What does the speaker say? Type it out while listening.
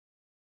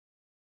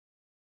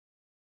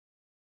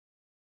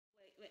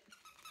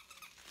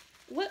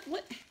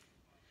What?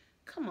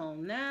 Come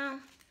on now.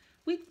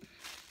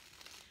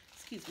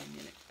 Excuse me a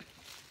minute.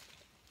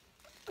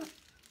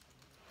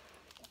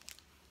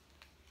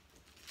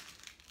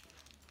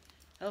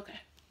 Okay.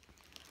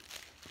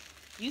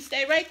 You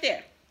stay right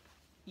there.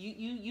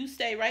 You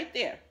stay right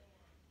there.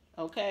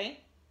 Okay?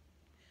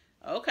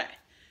 Okay.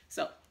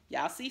 So,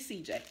 y'all see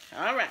CJ.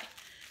 All right.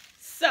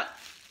 So,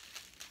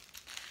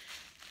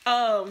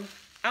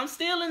 I'm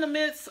still in the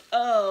midst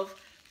of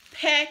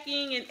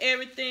packing and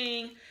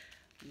everything.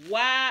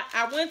 Why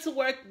I went to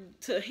work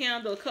to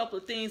handle a couple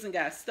of things and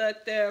got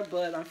stuck there,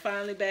 but I'm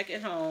finally back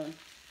at home.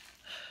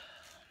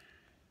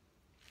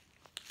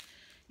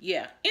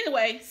 Yeah,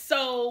 anyway,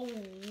 so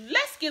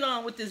let's get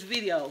on with this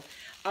video.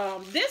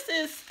 This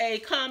is a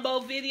combo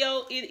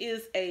video. It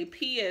is a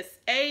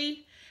PSA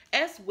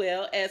as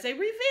well as a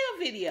reveal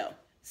video.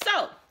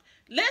 So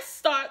let's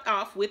start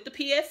off with the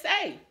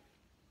PSA.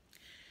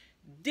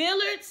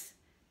 Dillard's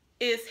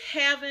is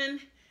having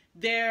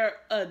their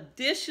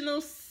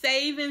additional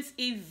savings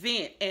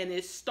event, and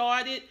it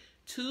started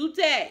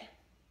today.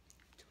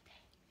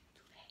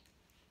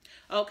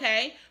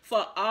 Okay,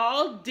 for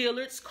all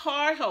Dillard's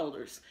card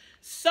holders.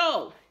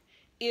 So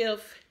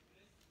if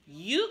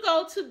you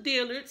go to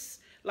Dillard's,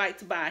 like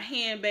to buy a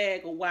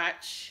handbag or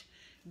watch,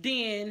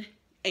 then,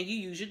 and you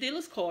use your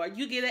Dillard's card,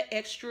 you get an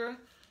extra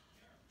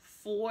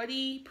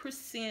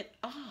 40%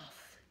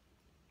 off.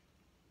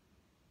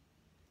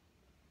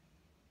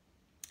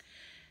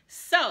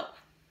 So,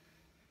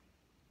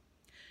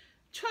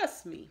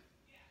 trust me,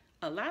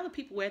 a lot of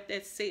people were at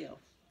that sale.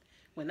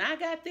 When I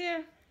got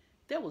there,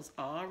 there was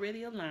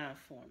already a line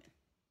forming.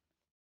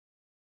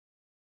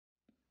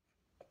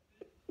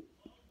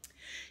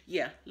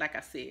 Yeah, like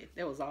I said,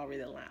 there was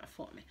already a line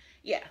forming.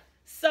 Yeah,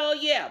 so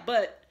yeah,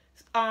 but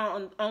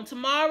on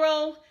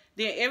tomorrow,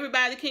 then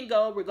everybody can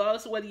go,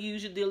 regardless of whether you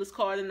use your Dillard's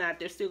card or not.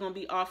 They're still going to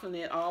be offering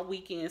it all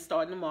weekend,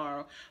 starting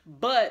tomorrow.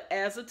 But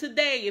as of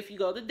today, if you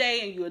go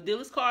today and you're a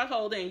Dillard's card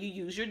holder and you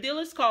use your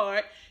Dillard's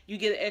card, you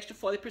get an extra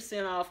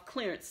 40% off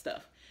clearance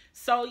stuff.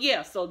 So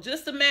yeah, so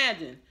just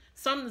imagine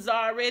something's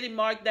already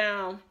marked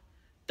down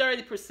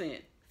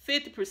 30%,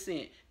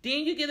 50%.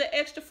 Then you get an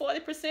extra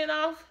 40%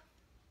 off.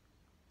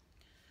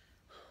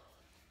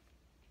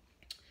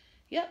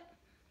 Yep.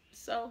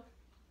 So,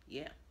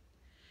 yeah.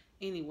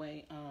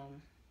 Anyway,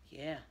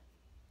 yeah.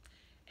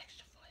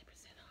 Extra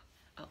 40% off.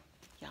 Oh,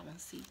 y'all want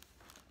to see?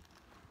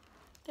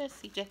 There's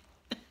CJ.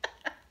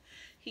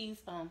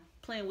 He's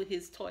playing with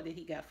his toy that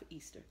he got for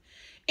Easter.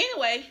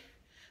 Anyway,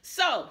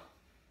 so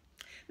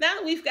now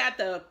that we've got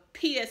the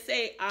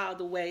PSA out of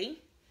the way,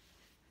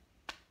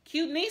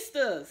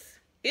 Cutenistas,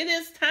 it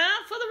is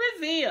time for the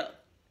reveal.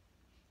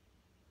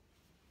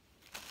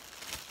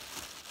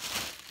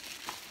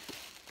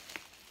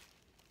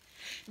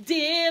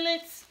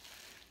 Dillard's,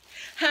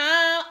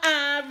 how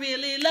I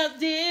really love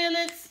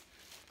Dillard's.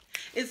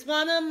 It's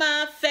one of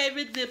my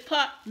favorite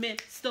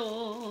department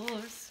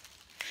stores.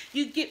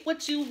 You get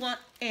what you want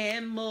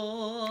and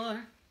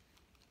more.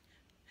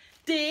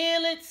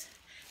 Dillard's,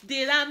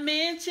 did I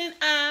mention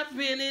I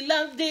really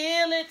love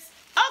Dillard's?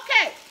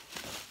 Okay.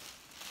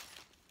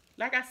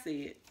 Like I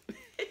said.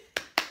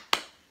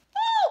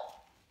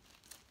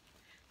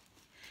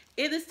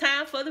 It is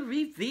time for the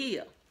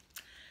reveal.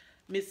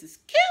 Mrs.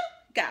 Q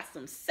got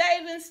some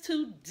savings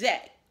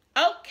today.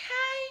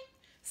 Okay,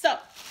 so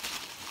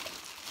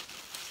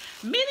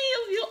many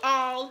of you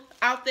all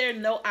out there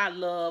know I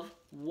love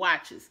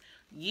watches.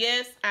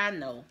 Yes, I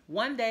know.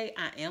 One day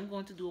I am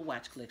going to do a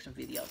watch collection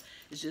video.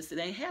 It's just it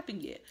ain't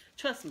happened yet.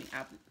 Trust me,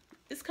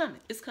 it's coming.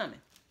 It's coming.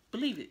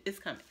 Believe it, it's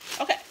coming.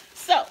 Okay,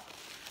 so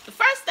the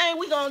first thing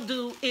we're going to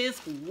do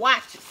is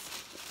watches.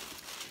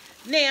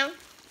 Now,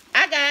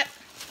 I got,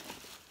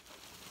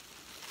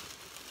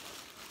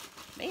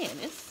 man,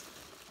 it's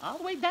all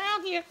the way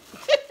down here.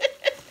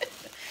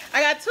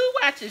 I got two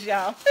watches,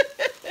 y'all.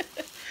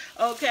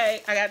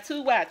 Okay, I got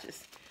two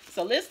watches.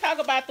 So let's talk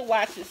about the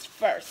watches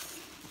first.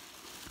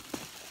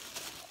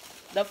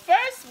 The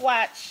first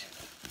watch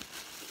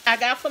I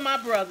got for my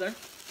brother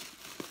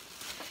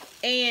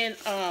and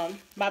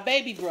my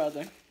baby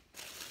brother.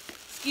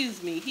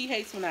 Excuse me, he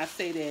hates when I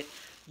say that.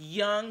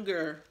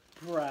 Younger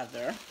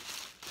brother.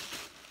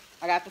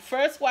 I got the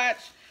first watch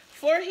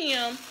for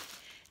him,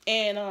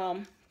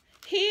 and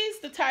he's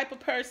the type of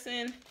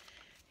person,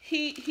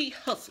 he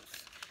hustles,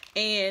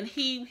 and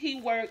he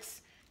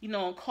works, you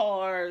know, on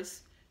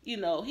cars, you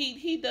know,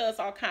 he does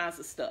all kinds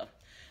of stuff.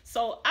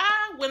 So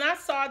when I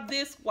saw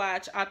this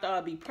watch, I thought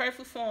it'd be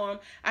perfect for him.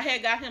 I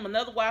had got him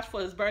another watch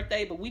for his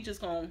birthday, but we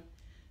just gonna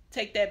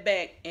take that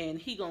back, and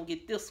he gonna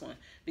get this one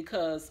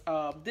because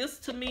this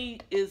to me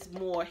is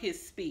more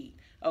his speed.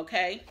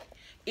 Okay,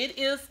 it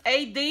is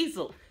a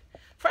diesel.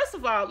 First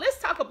of all, let's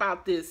talk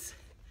about this.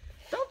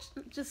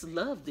 Don't just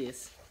love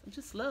this. I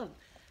just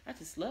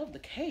love the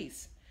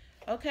case.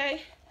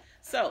 Okay,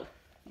 so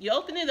you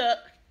open it up,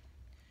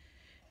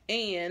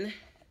 and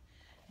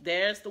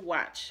there's the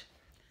watch.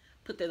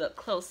 Put that up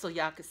close so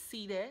y'all can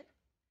see that.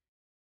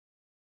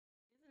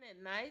 Isn't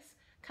that nice?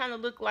 Kind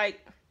of look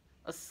like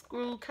a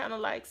screw, kind of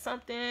like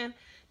something.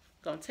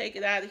 Gonna take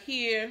it out of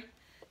here.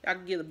 Y'all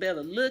can get a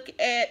better look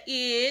at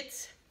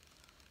it.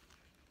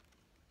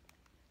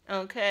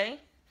 Okay.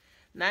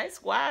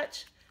 Nice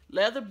watch.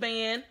 Leather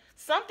band.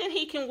 Something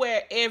he can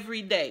wear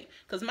every day.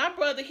 Because my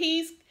brother,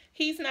 he's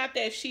not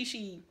that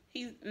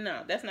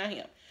no, that's not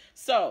him.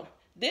 So,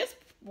 this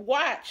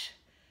watch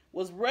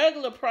was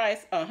regular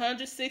price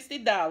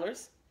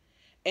 $160.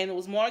 And it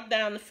was marked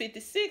down to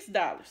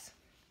 $56.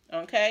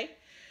 Okay?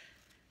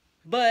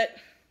 But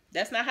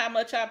that's not how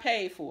much I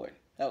paid for it.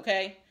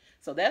 Okay?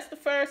 So that's the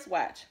first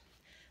watch.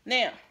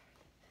 Now,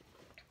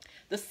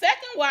 the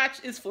second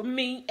watch is for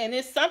me, and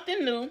it's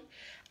something new.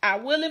 I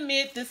will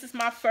admit this is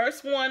my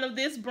first one of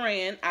this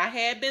brand. I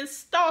had been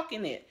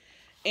stalking it.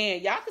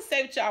 And y'all can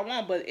say what y'all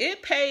want, but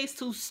it pays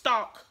to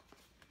stalk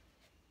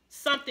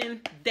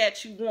something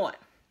that you want.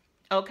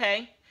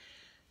 Okay?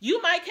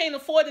 You might can't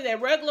afford it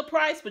at regular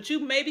price, but you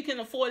maybe can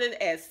afford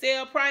it at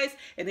sale price.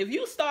 And if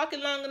you stalk it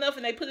long enough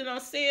and they put it on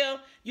sale,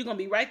 you're going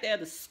to be right there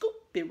to scoop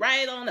it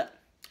right on up.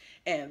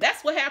 And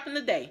that's what happened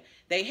today.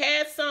 They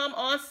had some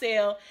on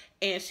sale,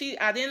 and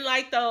I didn't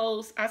like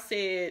those. I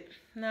said,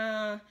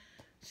 nah.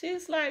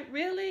 She's like,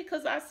 really?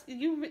 Because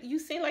you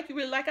seem like you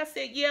really like. I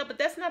said, yeah, but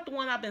that's not the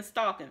one I've been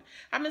stalking.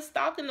 I've been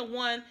stalking the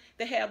one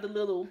that have the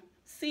little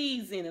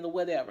seeds in it or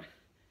whatever.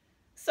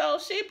 So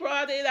she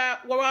brought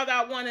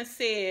out one and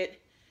said,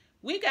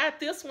 we got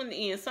this one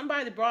in.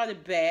 Somebody brought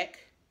it back,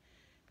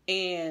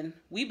 and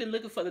we've been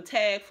looking for the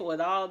tag for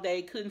it all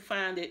day. Couldn't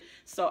find it.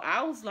 So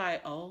I was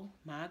like, oh,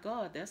 my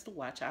God, that's the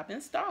watch I've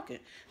been stalking.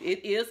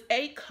 It is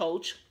a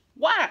Coach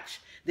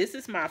watch. This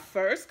is my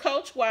first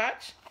Coach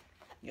watch.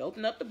 You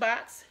open up the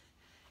box,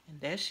 and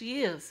there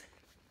she is.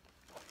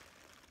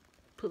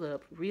 Put her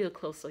up real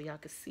close so y'all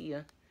can see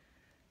her.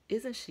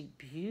 Isn't she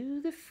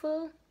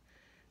beautiful?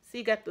 See,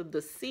 you got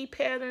the C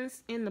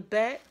patterns in the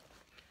back.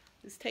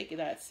 Let's take it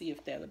out and see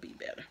if that'll be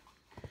better.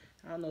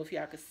 I don't know if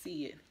y'all can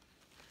see it.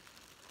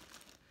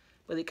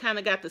 But it kind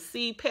of got the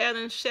C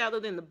pattern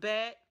shadowed in the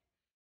back.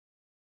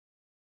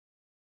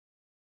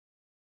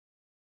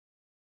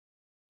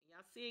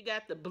 Y'all see it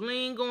got the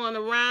bling going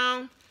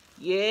around?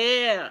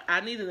 Yeah,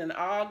 I needed an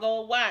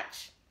all-gold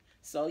watch.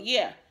 So,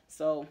 yeah.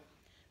 So,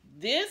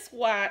 this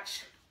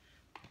watch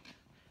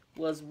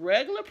was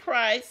regular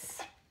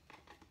price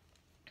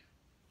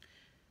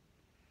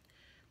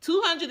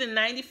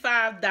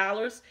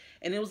 $295,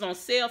 and it was on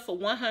sale for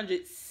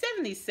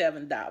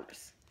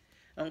 $177.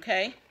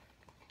 Okay?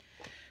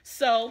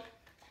 So,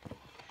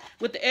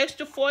 with the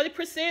extra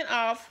 40%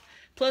 off,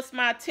 plus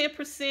my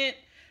 10%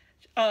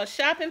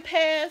 shopping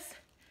pass,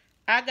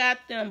 I got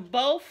them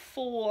both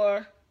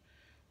for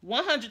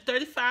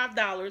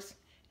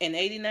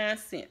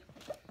 $135.89.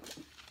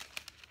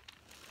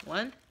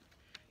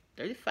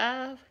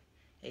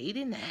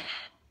 $135.89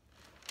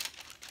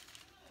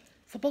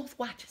 for both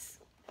watches.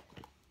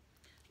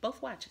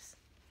 Both watches.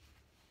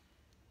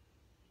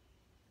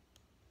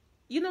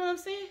 You know what I'm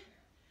saying?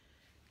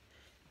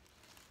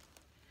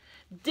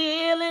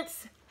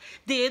 Dillard's.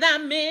 Did I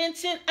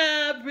mention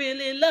I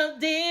really love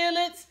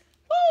Dillard's?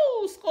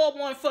 Woo! Score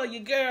one for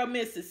your girl,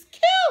 Mrs.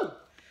 Q. All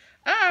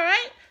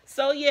right.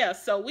 So, yeah.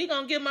 So, we're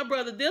going to give my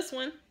brother this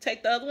one.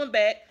 Take the other one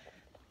back.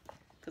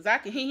 Because I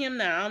can hear him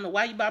now. I don't know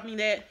why you bought me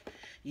that.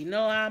 You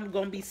know I'm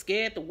going to be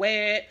scared to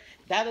wear it.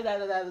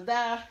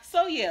 Da-da-da-da-da-da.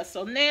 So, yeah.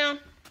 So, now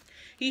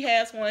he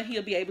has one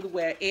he'll be able to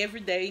wear every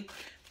day.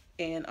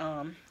 And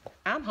I'm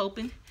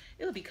hoping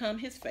it'll become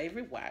his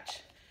favorite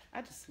watch.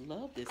 I just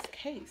love this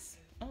case.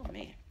 Oh,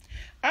 man.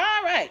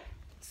 All right.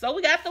 So,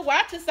 we got the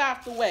watches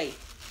off the way.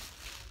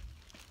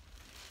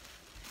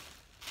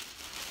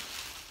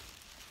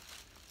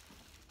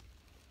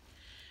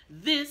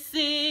 This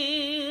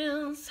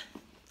is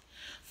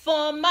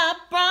for my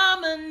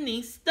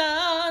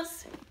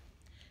Brahmanistas.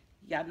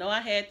 Y'all know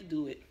I had to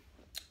do it.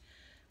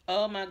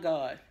 Oh, my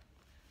God.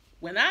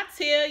 When I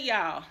tell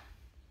y'all,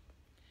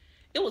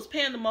 it was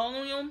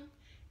pandemonium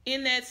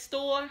in that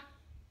store,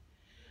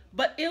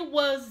 but it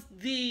was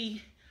the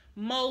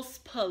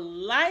most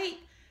polite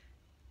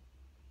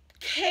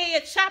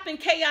shopping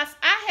chaos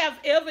I have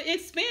ever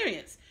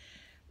experienced.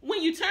 When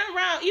you turn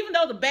around, even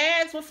though the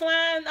bags were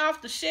flying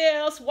off the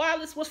shelves,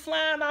 wallets was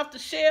flying off the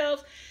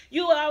shelves,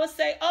 you will always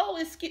say, oh,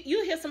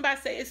 you hear somebody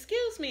say,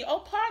 excuse me, oh,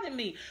 pardon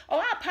me, oh,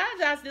 I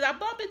apologize, did I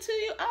bump into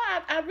you?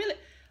 Oh, I really,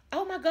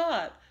 oh, my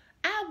God.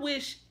 I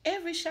wish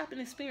every shopping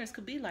experience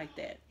could be like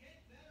that.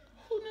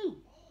 Who knew?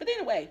 But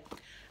anyway,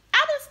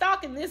 I've been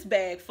stalking this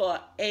bag for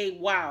a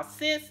while,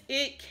 since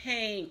it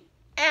came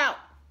out.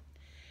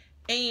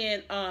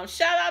 And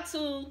shout out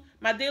to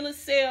my Dillard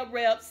sale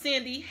rep,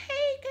 Cindy.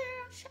 Hey,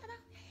 girl, shout out.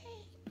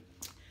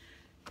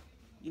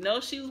 You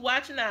know, she was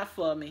watching out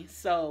for me.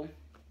 So,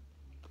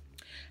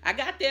 I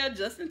got there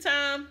just in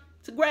time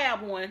to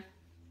grab one.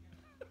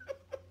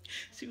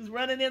 She was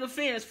running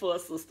interference for her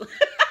sister.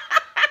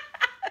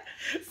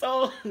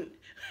 So,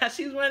 while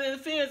she was running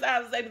interference, I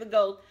was able to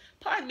go,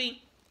 pardon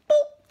me, boop.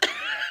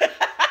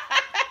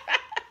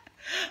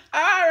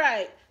 All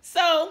right.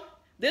 So,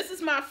 this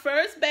is my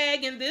first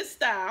bag in this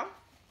style.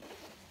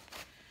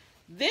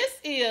 This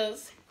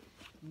is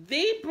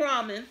the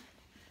Brahmin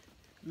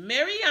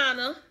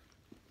Marianna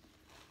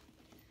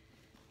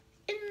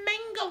in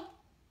mango.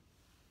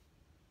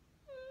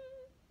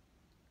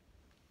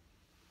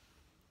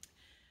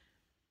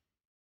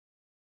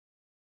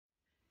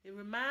 It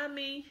reminds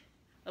me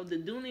of the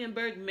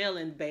Dunienberg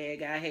melon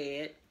bag I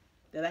had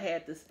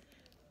to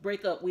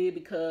break up with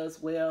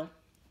because, well,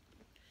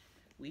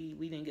 we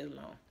didn't get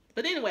along.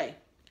 But anyway,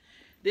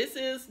 this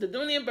is the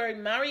Dunienberg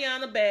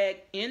Marianna bag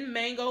in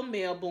mango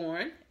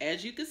Melbourne.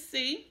 As you can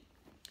see,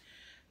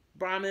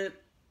 Brahmin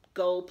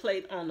gold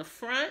plate on the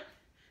front.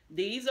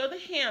 These are the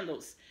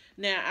handles.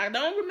 Now, I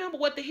don't remember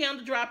what the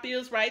handle drop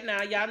is right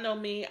now. Y'all know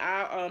me.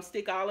 I'll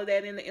stick all of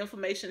that in the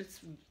information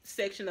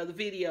section of the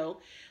video.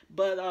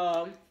 But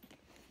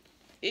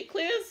it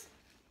clears.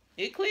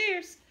 It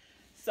clears.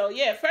 So,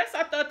 yeah, first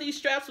I thought these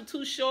straps were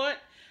too short.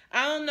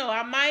 I don't know.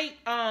 I might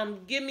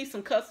give me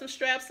some custom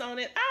straps on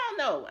it. I don't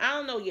know. I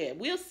don't know yet.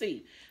 We'll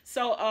see.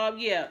 So,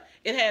 yeah,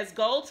 it has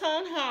gold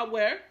tone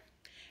hardware.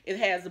 It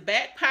has a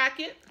back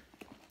pocket.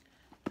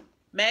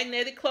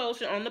 Magnetic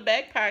closure on the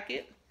back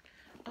pocket.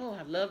 Oh,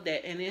 I love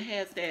that. And it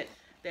has that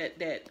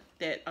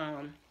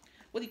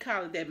what do you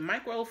call it? That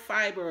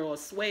microfiber or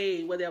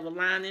suede, whatever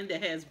lining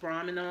that has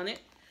Brahmin on it.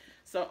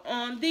 So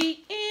on the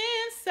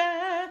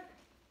inside,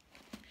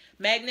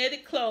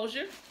 magnetic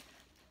closure.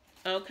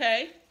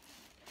 Okay.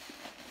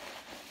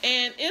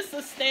 And it's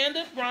a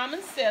standard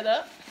Brahmin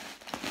setup.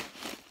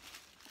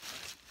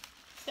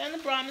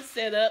 Standard Brahmin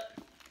setup.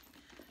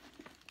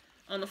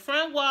 On the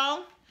front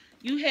wall,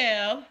 you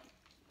have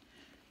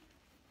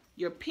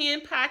your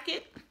pen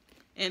pocket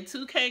and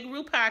 2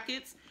 kangaroo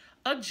pockets,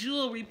 a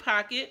jewelry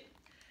pocket,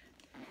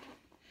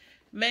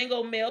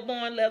 mango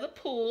Melbourne leather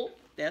pull.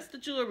 That's the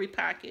jewelry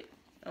pocket.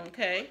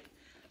 Okay.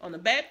 On the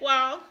back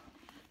wall,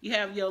 you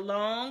have your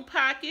long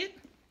pocket,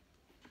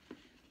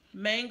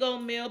 mango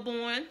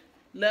Melbourne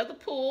leather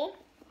pull,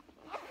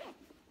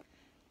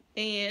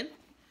 and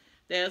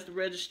there's the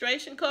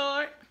registration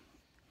card,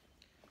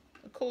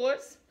 of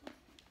course,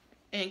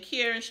 and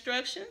care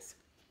instructions.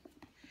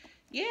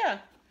 Yeah.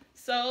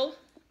 So,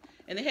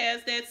 and it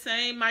has that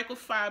same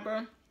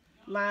microfiber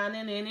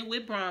lining in it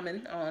with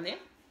Brahmin on it.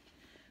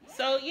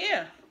 So,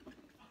 yeah,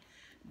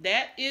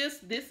 this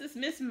is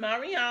Miss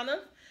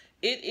Marianna.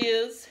 It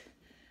is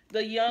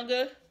the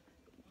younger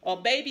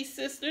or baby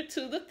sister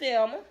to the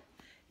Thelma.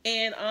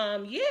 And,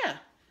 yeah,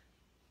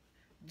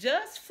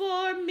 just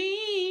for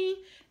me.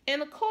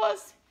 And, of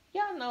course,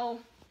 y'all know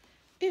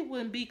it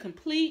wouldn't be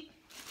complete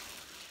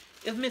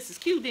if Mrs.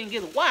 Q didn't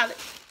get a wallet.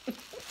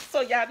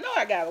 So, y'all know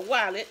I got a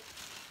wallet.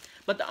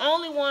 But the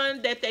only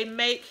one that they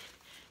make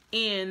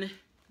in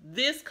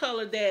this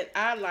color that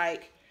I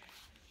like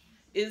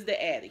is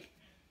the Addie.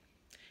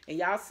 And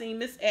y'all seen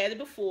Miss Addie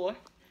before.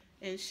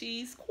 And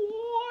she's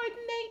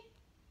coordinating.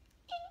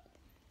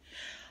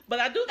 But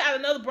I do got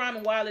another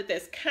Brahmin wallet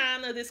that's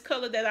kind of this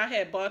color that I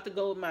had bought to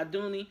go with my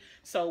Dooney.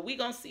 So we're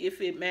going to see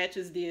if it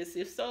matches this.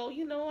 If so,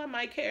 you know, I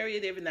might carry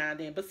it every now and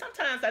then. But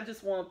sometimes I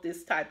just want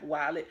this type of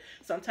wallet.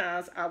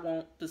 Sometimes I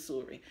want the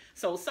Suri.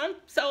 So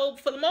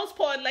for the most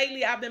part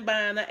lately, I've been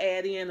buying an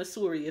Addie and a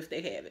Suri if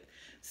they have it.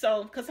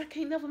 So, because I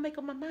can't never make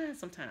up my mind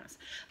sometimes.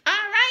 All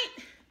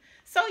right.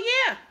 So,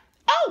 yeah.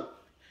 Oh,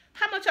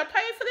 how much I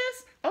paid for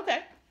this?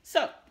 Okay.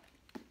 So,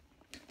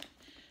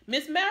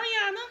 Miss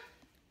Marianna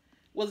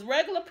was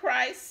regular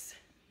price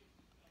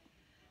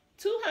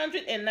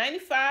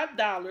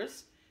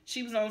 $295.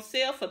 She was on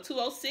sale for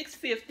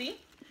 $206.50.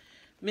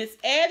 Miss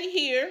Addie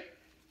here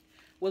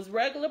was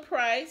regular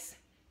price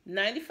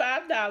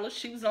 $95.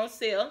 She was on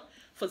sale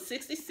for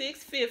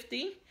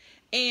 $66.50.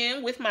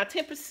 And with my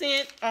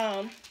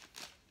 10%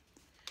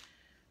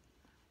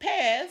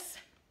 pass,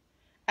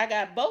 I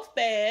got both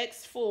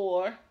bags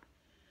for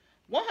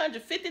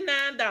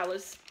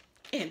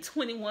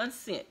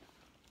 $159.21.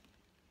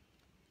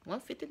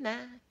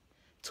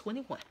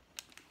 $159.21.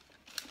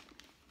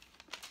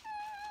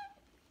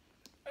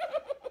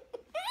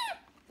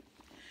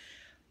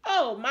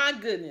 Oh my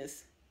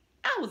goodness.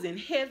 I was in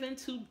heaven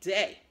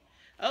today.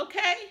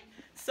 Okay?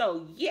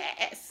 So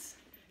yes.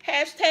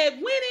 Hashtag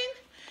winning.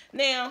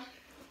 Now,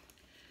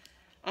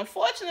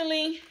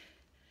 unfortunately,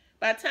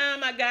 by the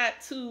time I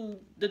got to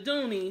the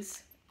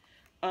Doonies,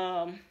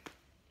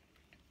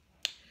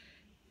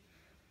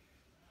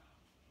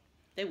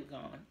 they were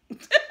gone.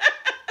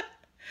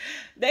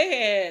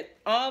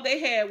 All they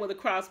had were the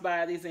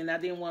crossbodies, and I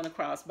didn't want a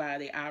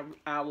crossbody.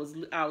 I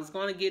was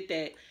gonna get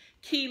that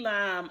key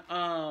lime.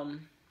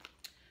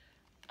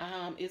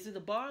 Is it a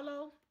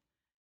Barlow?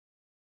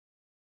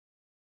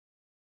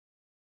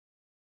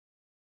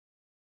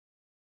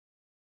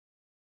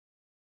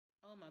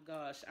 Oh my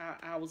gosh,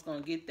 I was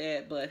gonna get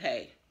that, but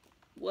hey,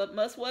 what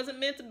wasn't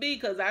meant to be,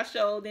 because I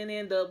sure didn't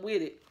end up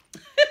with it.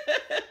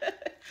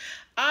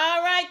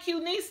 All right,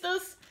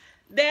 Cunistas,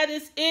 that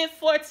is it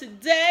for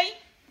today.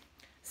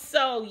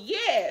 So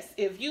yes,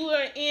 if you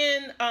are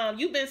in,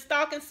 you've been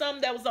stalking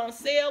something that was on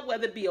sale,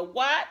 whether it be a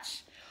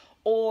watch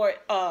or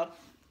a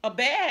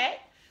bag,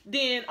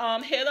 then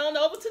head on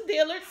over to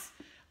Dillard's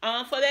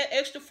for that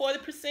extra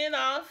 40%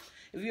 off.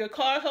 If you're a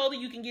card holder,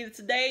 you can get it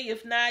today.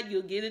 If not,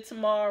 you'll get it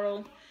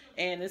tomorrow.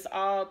 And it's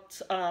all,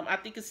 I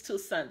think it's till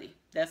Sunday.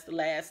 That's the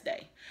last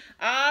day.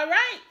 All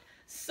right.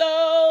 So